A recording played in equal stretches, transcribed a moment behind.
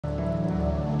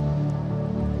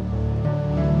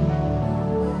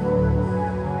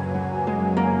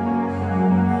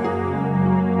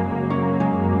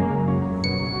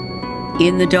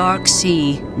In the dark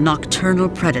sea, nocturnal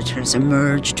predators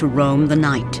emerge to roam the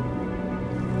night.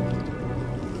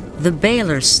 The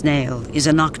Baler Snail is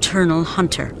a nocturnal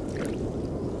hunter.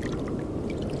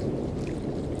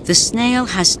 The snail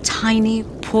has tiny,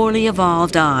 poorly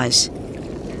evolved eyes,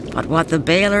 but what the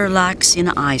Baler lacks in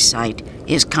eyesight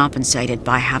is compensated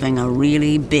by having a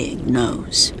really big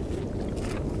nose.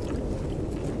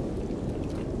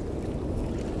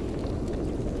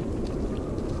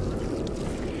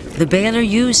 The Baler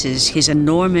uses his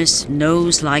enormous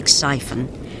nose-like siphon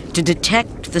to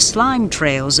detect the slime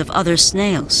trails of other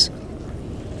snails.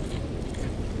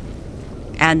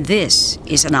 And this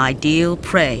is an ideal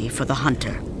prey for the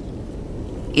hunter.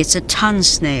 It's a Tun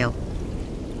Snail.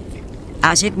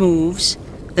 As it moves,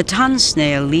 the Tun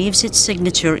Snail leaves its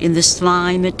signature in the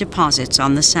slime it deposits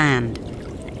on the sand.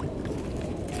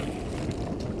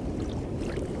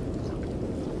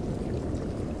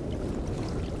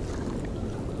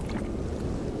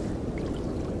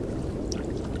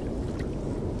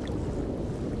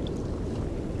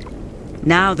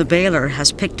 Now the Baler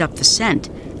has picked up the scent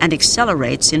and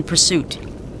accelerates in pursuit.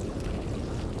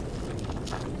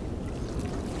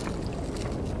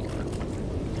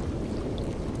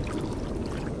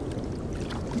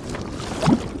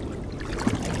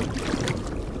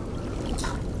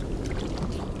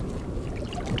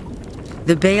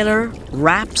 The Baler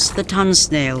wraps the Tun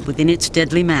Snail within its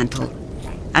deadly mantle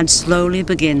and slowly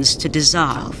begins to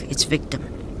dissolve its victim.